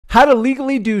How to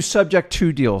legally do subject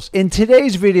to deals. In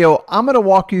today's video, I'm going to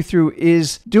walk you through,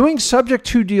 is doing subject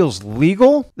to deals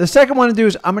legal? The second one to do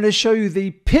is I'm going to show you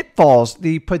the pitfalls,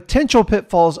 the potential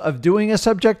pitfalls of doing a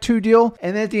subject to deal.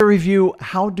 And then to review,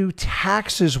 how do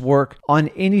taxes work on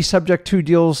any subject to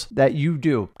deals that you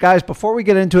do? Guys, before we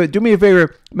get into it, do me a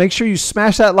favor, make sure you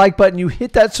smash that like button, you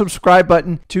hit that subscribe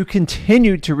button to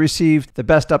continue to receive the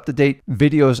best up-to-date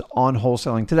videos on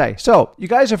wholesaling today. So you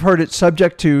guys have heard it,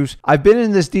 subject tos. I've been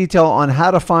in this detail on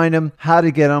how to find them, how to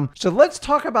get them. So let's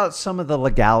talk about some of the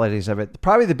legalities of it.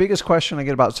 Probably the biggest question I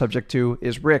get about subject to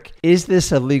is, Rick, is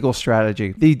this a legal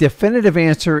strategy? The definitive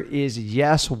answer is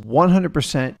yes,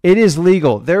 100%. It is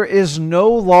legal. There is no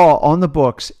law on the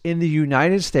books in the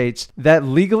United States that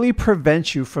legally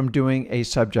prevents you from doing a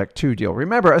subject to deal.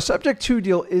 Remember, a subject to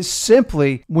deal is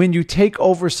simply when you take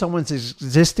over someone's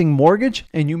existing mortgage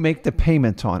and you make the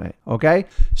payment on it, okay?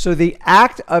 So the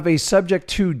act of a subject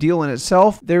to deal in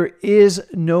itself, there is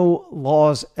no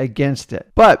laws against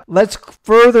it. But let's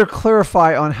further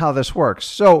clarify on how this works.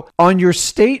 So on your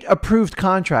state approved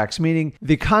contracts, meaning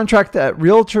the contract that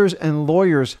realtors and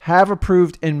lawyers have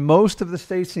approved in most of the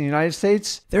states in the United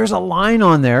States, there's a line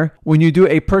on there when you do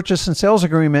a purchase and sales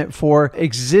agreement for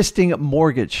existing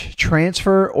mortgage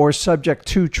transfer or subject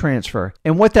to transfer.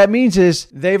 And what that means is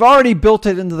they've already built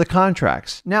it into the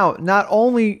contracts. Now, not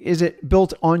only is it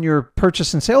built on your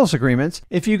purchase and sales agreements,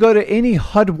 if you go to any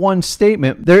HUD-1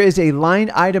 statement, there is a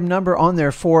line item number on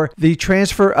there for the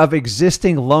transfer of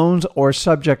existing loans or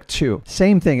subject to.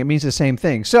 Same thing. It means the same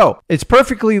thing. So it's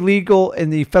perfectly legal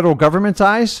in the federal government's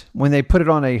eyes when they put it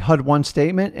on a HUD-1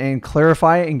 statement and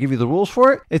clarify it and give you the rules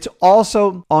for it. It's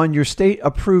also on your state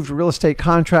approved real estate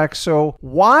contracts. So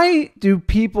why do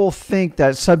people think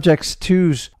that subjects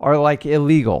tos are like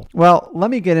illegal? Well,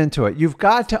 let me get into it. You've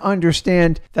got to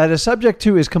understand that a subject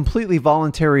to is completely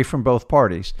voluntary from both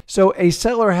parties. So a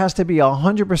seller has to be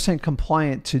 100%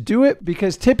 compliant to do it,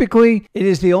 because typically it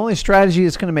is the only strategy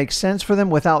that's going to make sense for them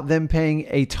without them paying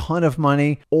a ton of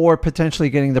money or potentially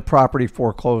getting the property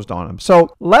foreclosed on them.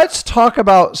 So let's talk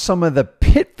about some of the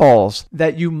pitfalls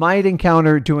that you might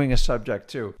encounter doing a subject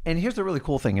to. And here's the really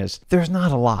cool thing is there's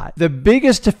not a lot. The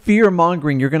biggest fear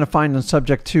mongering you're going to find on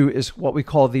subject to is what we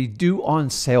call the due on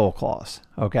sale clause.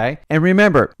 Okay. And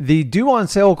remember, the due on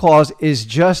sale clause is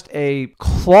just a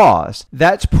clause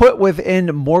that's put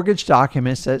within mortgage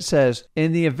documents that says,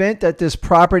 in the event that this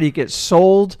property gets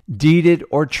sold, deeded,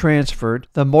 or transferred,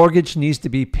 the mortgage needs to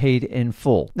be paid in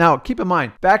full. Now, keep in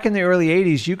mind, back in the early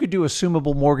 80s, you could do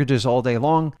assumable mortgages all day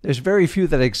long. There's very few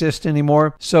that exist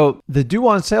anymore. So the due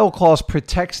on sale clause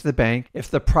protects the bank. If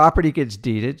the property gets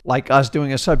deeded, like us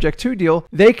doing a subject to deal,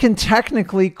 they can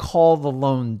technically call the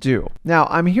loan due. Now,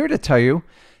 I'm here to tell you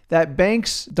that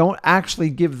banks don't actually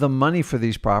give the money for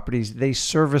these properties, they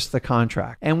service the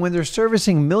contract. And when they're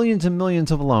servicing millions and millions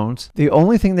of loans, the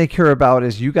only thing they care about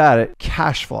is, you got it,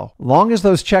 cash flow. Long as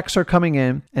those checks are coming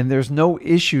in and there's no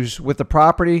issues with the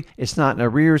property, it's not in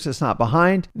arrears, it's not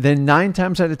behind, then 9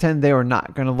 times out of 10, they are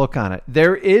not going to look on it.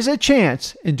 There is a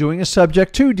chance in doing a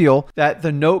subject to deal that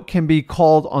the note can be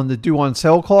called on the due on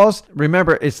sale clause.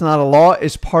 Remember, it's not a law,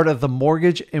 it's part of the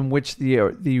mortgage in which the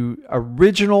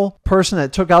original person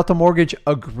that took out the mortgage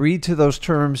agreed to those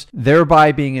terms,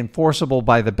 thereby being enforceable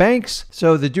by the banks.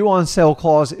 So the due on sale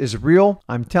clause is real.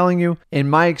 I'm telling you, in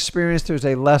my experience, there's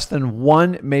a less than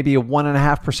 1, maybe a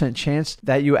 1.5% chance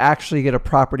that you actually get a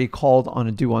property called on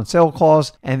a due on sale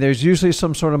clause. And there's usually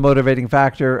some sort of motivating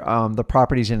factor. The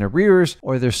property's in arrears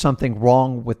or there's something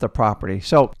wrong with the property.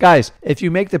 So guys, if you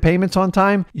make the payments on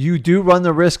time, you do run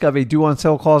the risk of a due on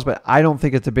sale clause, but I don't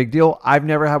think it's a big deal. I've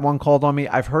never had one called on me.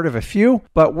 I've heard of a few,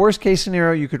 but worst case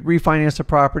scenario, you could refinance the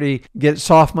property, get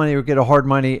soft money or get a hard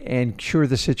money and cure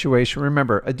the situation.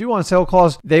 Remember, a due on sale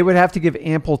clause, they would have to give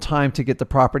ample time to get the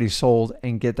property sold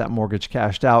and get that mortgage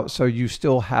cashed out. So you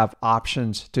still have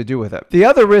options to do with it. The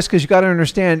other risk is, you got to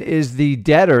understand, is the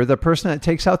debtor, the person that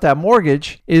takes out that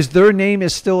mortgage, is their name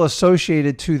is still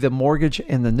associated to the mortgage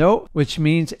and the note, which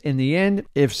means in the end,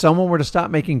 if someone were to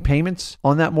stop making payments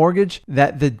on that mortgage,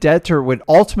 that the debtor would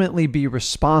ultimately be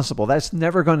responsible. That's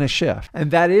never going to shift.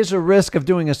 And that is a risk of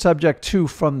doing a subject to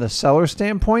from the seller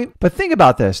standpoint. But think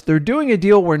about this. They're doing a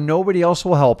deal where nobody else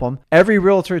will help them. Every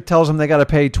realtor tells them they got to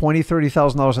pay $20,000,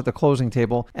 $30,000 at the closing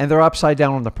table, and they're upside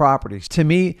down on the properties. To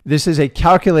me, this is a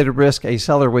calculated risk a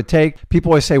seller would take.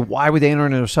 People always say, why would they enter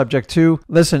into a subject to?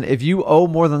 Listen, if you owe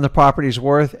more than the property's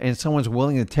worth and someone's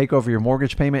willing to take over your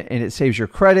mortgage payment and it saves your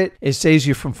credit, it saves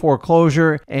you from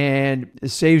foreclosure, and it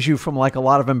saves you from like a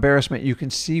lot of embarrassment, you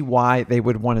can see why they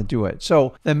would want to do it.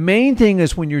 So the main thing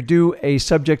is, when you do a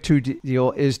subject to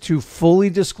deal is to fully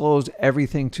disclose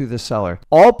everything to the seller.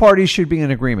 All parties should be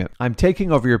in agreement. I'm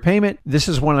taking over your payment. This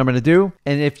is what I'm going to do.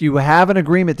 And if you have an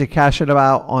agreement to cash it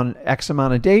out on X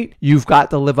amount of date, you've got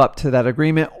to live up to that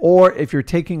agreement. Or if you're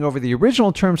taking over the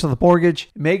original terms of the mortgage,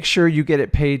 make sure you get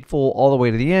it paid full all the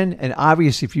way to the end. And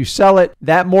obviously, if you sell it,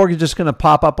 that mortgage is going to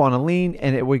pop up on a lien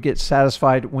and it would get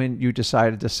satisfied when you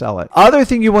decided to sell it. Other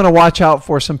thing you want to watch out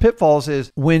for, some pitfalls,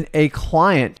 is when a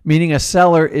client, meaning a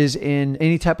seller, is in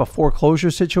any type of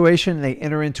foreclosure situation, they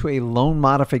enter into a loan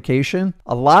modification.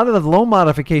 A lot of the loan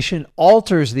modification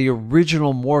alters the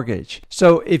original mortgage.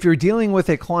 So if you're dealing with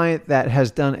a client that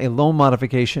has done a loan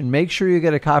modification, make sure you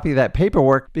get a copy of that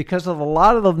paperwork, because of a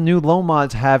lot of the new loan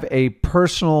mods have a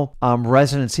personal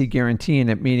residency guarantee in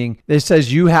it, meaning it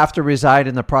says you have to reside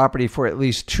in the property for at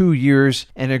least 2 years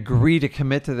and agree to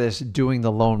commit to this doing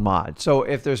the loan mod. So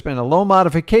if there's been a loan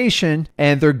modification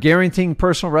and they're guaranteeing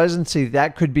personal residency,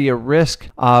 that could be a risk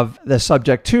of the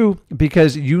subject to,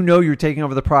 because you know you're taking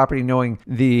over the property knowing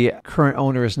the current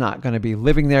owner is not going to be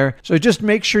living there. So just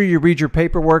make sure you read your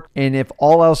paperwork, and if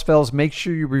all else fails, make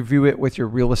sure you review it with your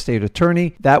real estate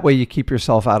attorney. That way you keep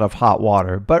yourself out of hot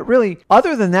water. But really,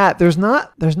 other than that, there's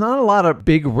not a lot of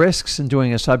big risks in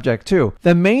doing a subject to.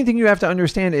 The main thing you have to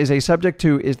understand is a subject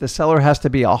to is the seller has to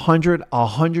be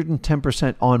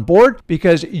 110% on board,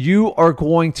 because you are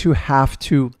going to have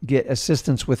to get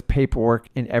assistance with paperwork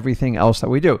and everything else that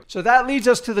we do. So that leads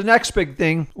us to the next big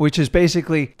thing, which is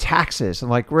basically taxes. And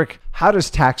like, Rick, how does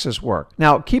taxes work?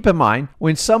 Now, keep in mind,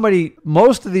 when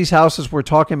most of these houses we're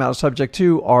talking about subject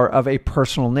to are of a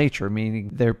personal nature, meaning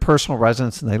they're personal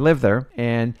residents and they live there,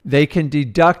 and they can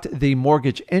deduct the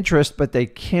mortgage interest, but they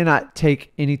cannot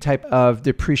take any type of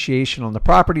depreciation on the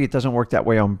property. It doesn't work that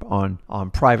way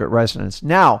on private residence.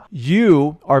 Now,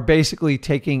 you are basically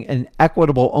taking an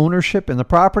equitable ownership in the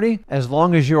property as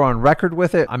long as you're on record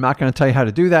with it. I'm not going to tell you how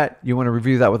to do that. You want to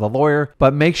review that with a lawyer,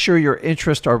 but make sure your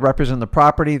interests are representing the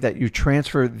property, that you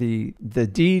transfer the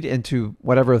deed into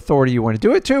whatever authority you want to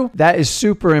do it to. That is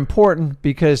super important,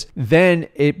 because then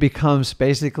it becomes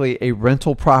basically a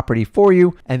rental property for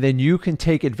you, and then you can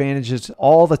take advantages,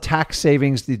 all the tax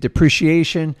savings, the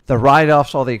depreciation, the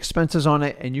write-offs, all the expenses on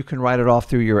it, and you can write it off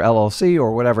through your LLC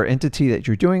or whatever entity that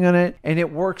you're doing on it, and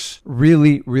it works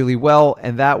really, really well.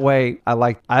 And that way,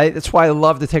 that's why I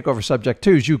love to take over subject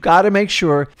twos. You got to make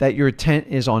sure that your intent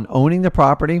is on owning the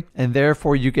property, and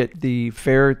therefore you get the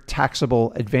fair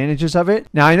taxable advantages of it.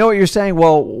 Now, I know what you're saying.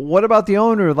 Well, what about the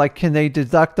owner? Like, can they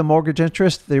deduct the mortgage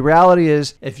interest? The reality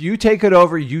is, if you take it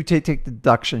over, you take the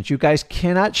deductions. You guys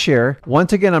cannot share.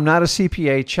 Once again, I'm not a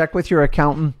CPA. Check with your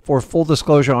accountant for full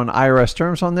disclosure on IRS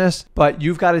terms on this, but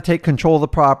you've got to take control of the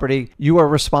property. You are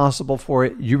responsible for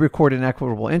it. You record an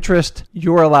equitable interest.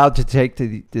 You're allowed to take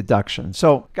the deduction.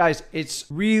 So guys, it's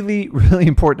really, really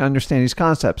important to understand these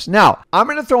concepts. Now, I'm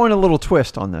going to throw in a little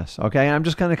twist on this. Okay. I'm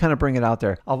just going to kind of bring it out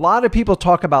there. A lot of people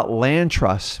talk about land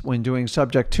trusts when doing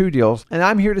subject to deals. And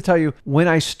I'm here to tell you, when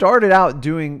I started out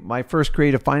doing my first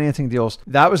creative financing deals,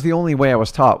 that was the only way I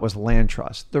was taught, was land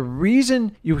trust. The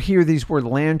reason you hear these word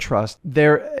land trust,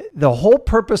 the whole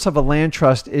purpose of a land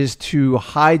trust is to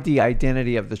hide the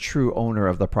identity of the true owner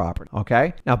of the property.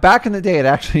 Okay. Now, back in the day, it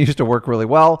actually used to work really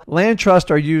well. Land trusts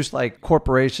are used like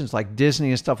corporations like Disney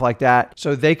and stuff like that,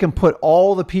 so they can put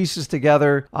all the pieces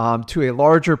together to a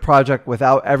larger project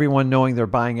without everyone knowing they're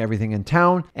buying everything in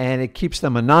town, and it keeps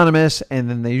them anonymous, and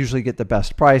then they usually get the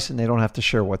best price and they don't have to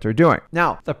share what they're doing.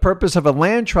 Now, the purpose of a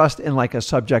land trust in like a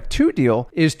subject to deal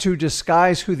is to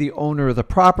disguise who the owner of the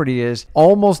property is,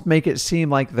 almost make it seem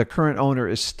like the current owner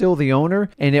is still the owner,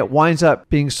 and it winds up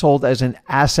being sold as an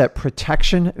asset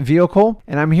protection vehicle.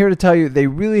 And I'm here to tell you, they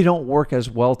really don't work as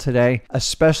well today,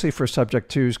 especially for subject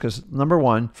twos, because number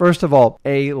one, first of all,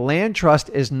 a land trust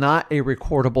is not a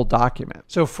recordable document.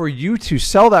 So for you to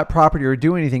sell that property or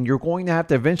do anything, you're going to have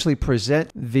to eventually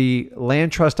present the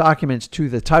land trust documents to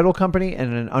the title company,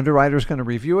 and an underwriter is going to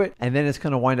review it, and then it's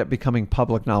going to wind up becoming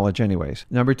public knowledge anyways.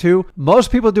 Number two,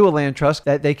 most people do a land trust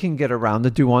that they can get around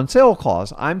the due on sale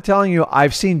clause. I'm telling you,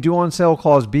 I've seen due on sale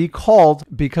clause be called,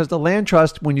 because the land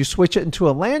trust, when you switch it into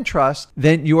a land trust,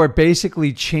 then you are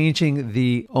basically changing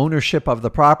the ownership of the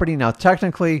property. Now,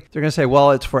 technically, they're going to say,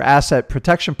 well, it's for asset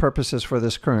protection purposes for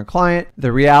this current client.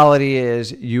 The reality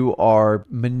is you are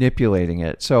manipulating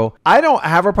it. So I don't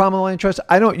have a problem with land trust.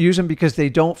 I don't use them because they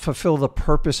don't fulfill the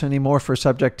purpose anymore for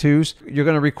subject twos. You're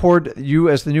going to record you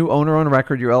as the new owner on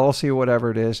record, your LLC or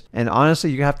whatever it is. And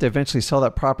honestly, you have to eventually sell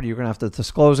that property. You're going to have to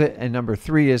disclose it. And number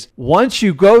three is, once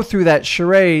you go through that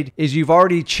charade, is you've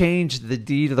already changed the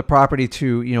deed of the property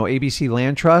to, ABC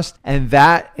Land Trust. And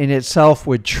that in itself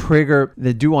would trigger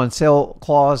the due on sale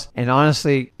clause. And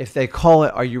honestly, if they call call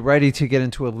it, are you ready to get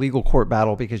into a legal court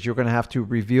battle? Because you're going to have to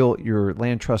reveal your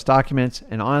land trust documents.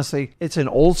 And honestly, it's an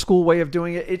old school way of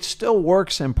doing it. It still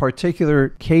works in particular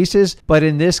cases, but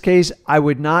in this case, I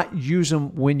would not use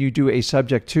them when you do a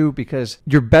subject to, because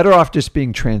you're better off just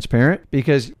being transparent,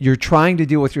 because you're trying to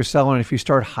deal with your seller. And if you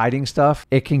start hiding stuff,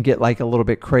 it can get like a little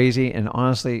bit crazy. And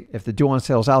honestly, if the due on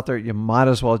sale is out there, you might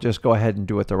as well just go ahead and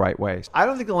do it the right way. I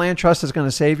don't think the land trust is going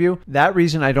to save you. That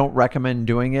reason, I don't recommend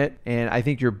doing it. And I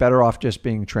think you're better off just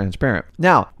being transparent.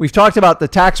 Now, we've talked about the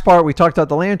tax part. We talked about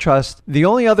the land trust. The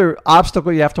only other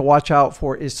obstacle you have to watch out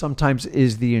for is sometimes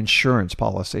the insurance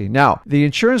policy. Now, the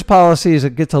insurance policy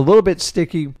it gets a little bit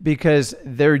sticky because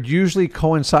they're usually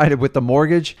coincided with the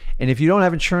mortgage. And if you don't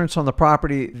have insurance on the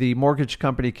property, the mortgage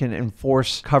company can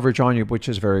enforce coverage on you, which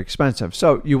is very expensive.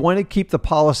 So you want to keep the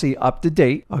policy up to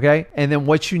date. Okay. And then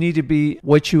what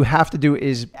you have to do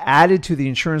is add it to the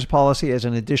insurance policy as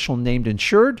an additional named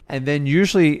insured. And then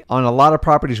usually on a lot of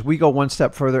properties, we go one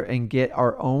step further and get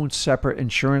our own separate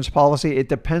insurance policy. It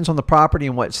depends on the property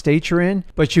and what state you're in,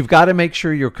 but you've got to make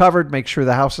sure you're covered, make sure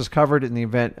the house is covered in the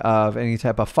event of any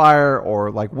type of fire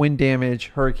or like wind damage,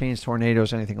 hurricanes,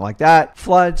 tornadoes, anything like that,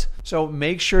 floods. So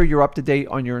make sure you're up to date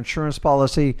on your insurance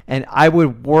policy. And I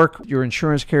would work your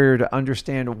insurance carrier to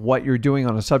understand what you're doing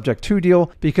on a subject to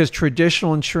deal, because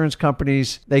traditional insurance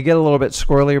companies, they get a little bit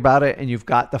squirrely about it, and you've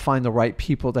got to find the right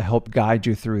people to help guide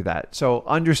you through that. So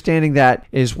understanding that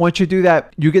is, once you do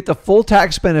that, you get the full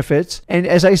tax benefits. And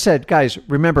as I said, guys,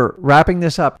 remember, wrapping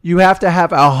this up, you have to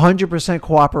have 100%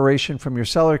 cooperation from your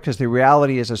seller, because the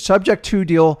reality is a subject to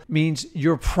deal means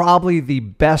you're probably the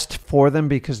best for them,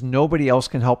 because nobody else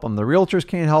can help them. The realtors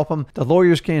can't help them. The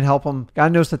lawyers can't help them.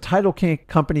 God knows the title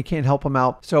company can't help them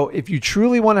out. So if you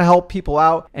truly want to help people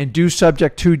out and do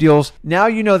subject to deals, now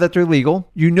you know that they're legal.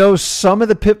 You know some of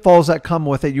the pitfalls that come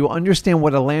with it. You understand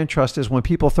what a land trust is when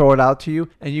people throw it out to you,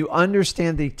 and you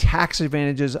understand the tax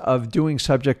advantages of doing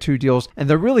subject to deals. And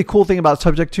the really cool thing about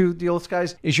subject to deals,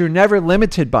 guys, is you're never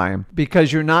limited by them,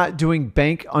 because you're not doing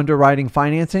bank underwriting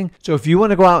financing. So if you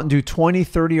want to go out and do 20,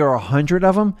 30, or 100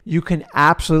 of them, you can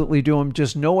absolutely do them.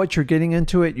 Just know what you're getting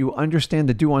into it. You understand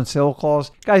the due on sale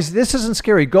clause. Guys, this isn't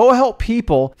scary. Go help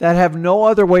people that have no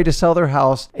other way to sell their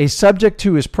house. A subject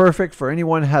to is perfect for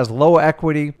anyone who has low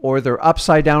equity or they're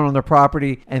upside down on their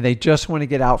property and they just want to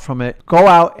get out from it. Go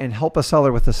out and help a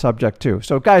seller with the subject to.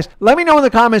 So guys, let me know in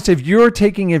the comments if you're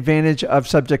taking advantage of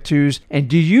subject tos, and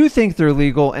do you think they're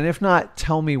legal? And if not,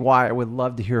 tell me why. I would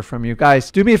love to hear from you. Guys,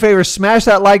 do me a favor, smash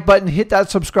that like button, hit that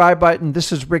subscribe button.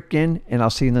 This is Ginn, and I'll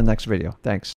see you in the next video. Thanks.